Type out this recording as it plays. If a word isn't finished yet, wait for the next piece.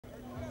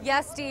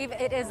Yes, Steve,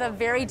 it is a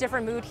very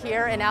different mood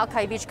here in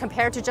Alki Beach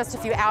compared to just a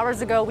few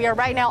hours ago. We are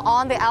right now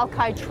on the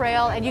Alki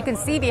Trail, and you can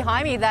see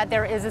behind me that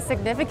there is a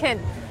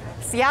significant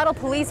Seattle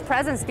police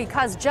presence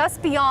because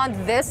just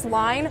beyond this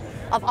line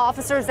of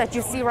officers that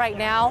you see right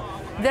now,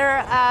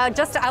 there,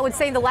 I would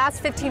say in the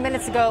last 15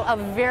 minutes ago, a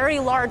very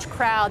large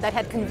crowd that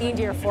had convened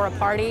here for a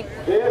party.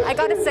 I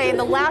got to say, in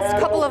the last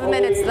couple of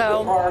minutes,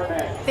 though,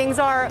 things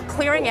are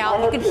clearing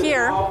out. You can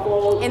hear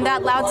in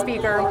that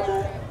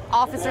loudspeaker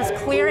officers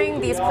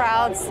clearing these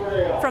crowds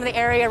from the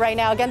area right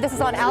now. Again, this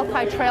is on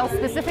Alki Trail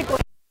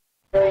specifically.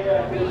 I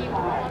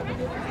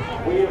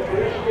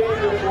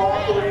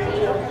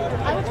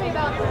would say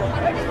about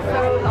 100 or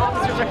so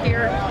officers are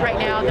here right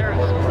now. They're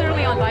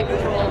clearly on bike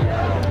patrol,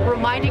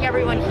 reminding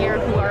everyone here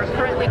who are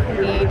currently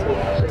convened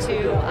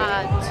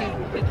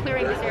to be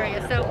clearing this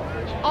area. So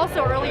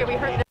also earlier we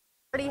heard the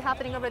party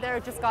happening over there.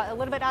 It just got a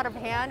little bit out of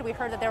hand. We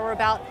heard that there were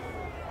about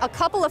a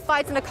couple of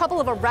fights and a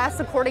couple of arrests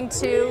according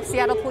to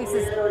Seattle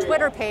Police's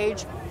Twitter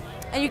page.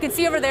 And you can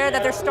see over there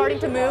that they're starting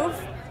to move.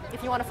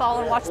 If you want to follow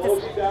and watch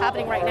this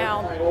happening right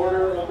now,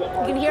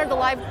 you can hear the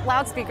live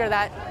loudspeaker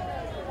that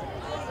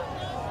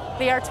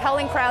they are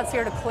telling crowds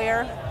here to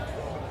clear.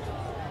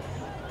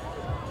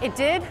 It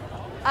did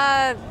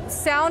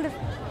sound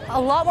a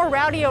lot more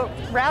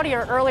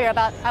rowdier earlier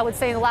about, I would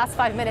say in the last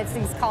 5 minutes,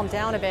 things calmed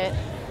down a bit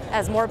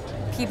as more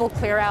people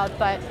clear out,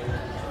 but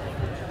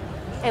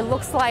it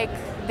looks like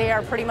they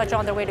are pretty much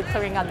on their way to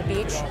clearing out the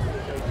beach.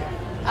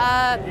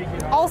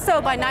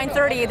 Also, by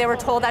 9:30, they were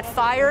told that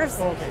fires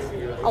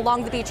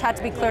along the beach had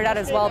to be cleared out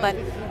as well, but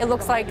it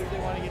looks like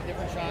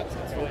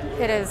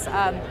it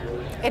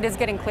is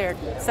getting cleared.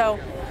 So,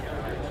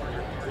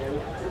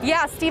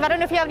 yeah, Steve, I don't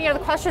know if you have any other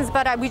questions,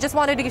 but we just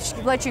wanted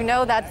to let you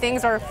know that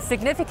things are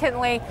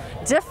significantly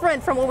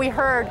different from what we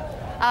heard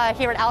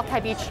here at Alki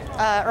Beach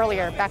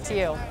earlier. Back to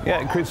you.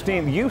 Yeah,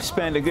 Christine, you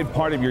spent a good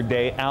part of your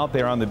day out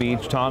there on the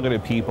beach talking to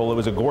people. It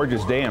was a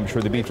gorgeous day. I'm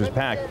sure the beach was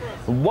packed.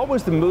 What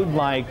was the mood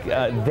like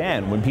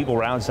then when people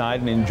were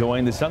outside and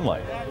enjoying the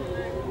sunlight?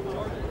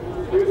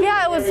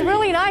 Yeah, it was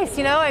really nice,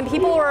 you know, and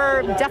people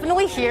were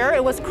definitely here.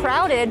 It was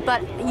crowded,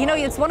 but, you know,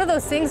 it's one of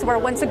those things where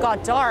once it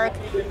got dark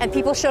and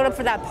people showed up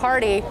for that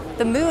party,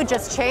 the mood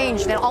just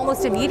changed, and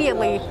almost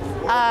immediately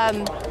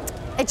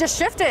it just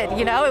shifted,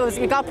 you know.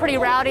 It got pretty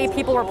rowdy.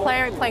 People were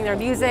playing their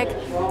music.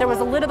 There was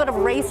a little bit of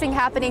racing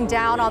happening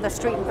down on the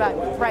street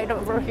right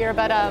over here,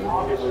 but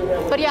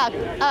yeah,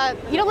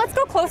 you know, let's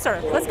go closer.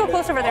 Let's go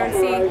closer over there and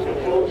see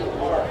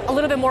a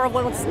little bit more of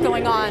what's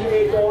going on.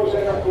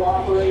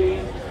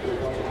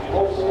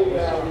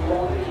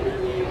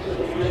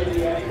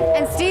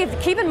 And Steve,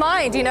 keep in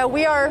mind, you know,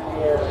 we are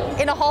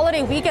in a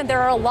holiday weekend.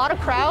 There are a lot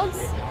of crowds.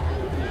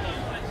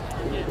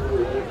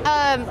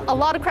 A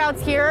lot of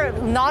crowds here,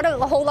 not a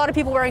whole lot of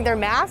people wearing their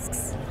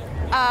masks.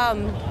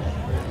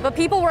 But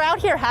people were out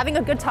here having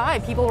a good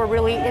time. People were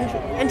really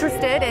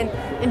interested and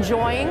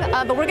enjoying.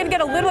 But we're going to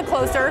get a little bit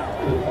closer.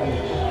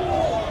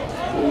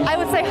 I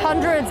would say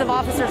hundreds of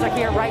officers are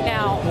here right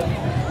now.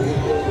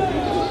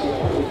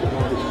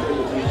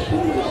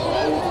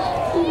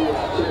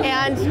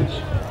 And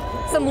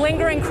some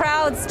lingering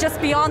crowds just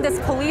beyond this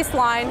police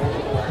line.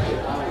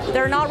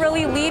 They're not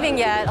really leaving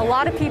yet. A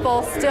lot of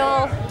people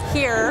still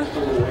here.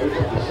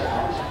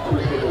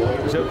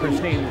 So,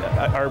 Christine,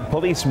 are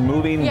police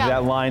moving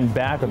that line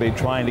back? Are they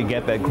trying to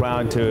get that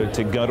crowd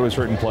to go to a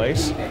certain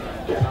place?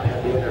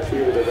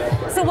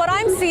 So what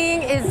I'm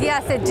seeing is,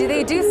 yes,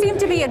 they do seem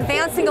to be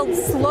advancing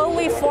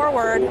slowly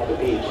forward.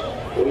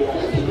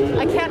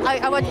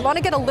 I would want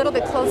to get a little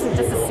bit closer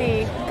just to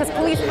see, because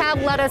police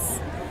have let us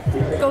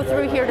go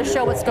through here to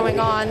show what's going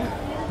on.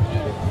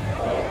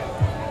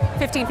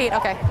 15 feet,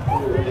 okay.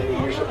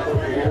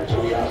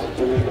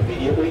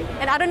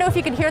 And I don't know if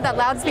you can hear that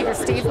loudspeaker,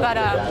 Steve, but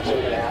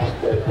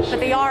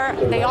they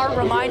are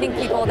reminding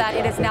people that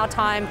it is now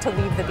time to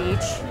leave the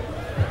beach.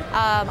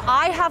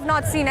 I have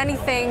not seen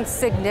anything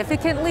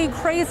significantly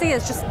crazy.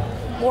 It's just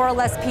more or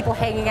less people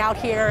hanging out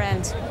here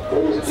and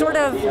sort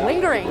of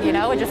lingering, you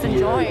know, and just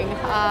enjoying.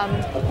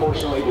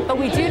 But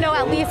we do know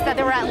at least that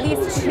there were at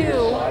least 2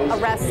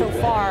 arrests so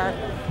far.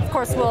 Of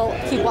course, we'll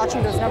keep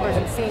watching those numbers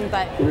and seeing,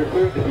 but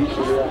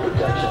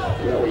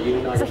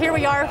so here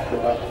we are.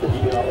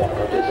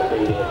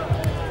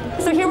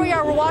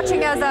 We're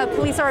watching as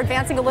police are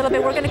advancing a little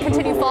bit. We're going to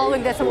continue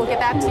following this, and we'll get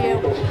back to you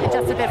in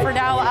just a bit. For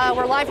now,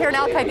 we're live here in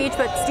Alki Beach,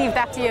 but Steve,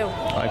 back to you.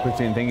 All right,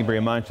 Christine, thank you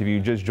very much. If you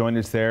just joined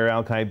us there,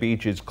 Alki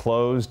Beach is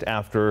closed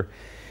after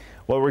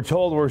what we're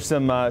told were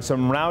some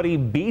rowdy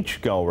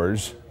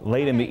beachgoers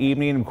late in the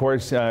evening. Of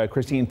course,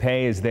 Christine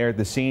Pei is there at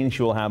the scene.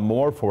 She will have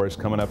more for us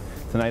coming up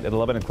tonight at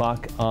 11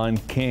 o'clock on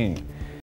King.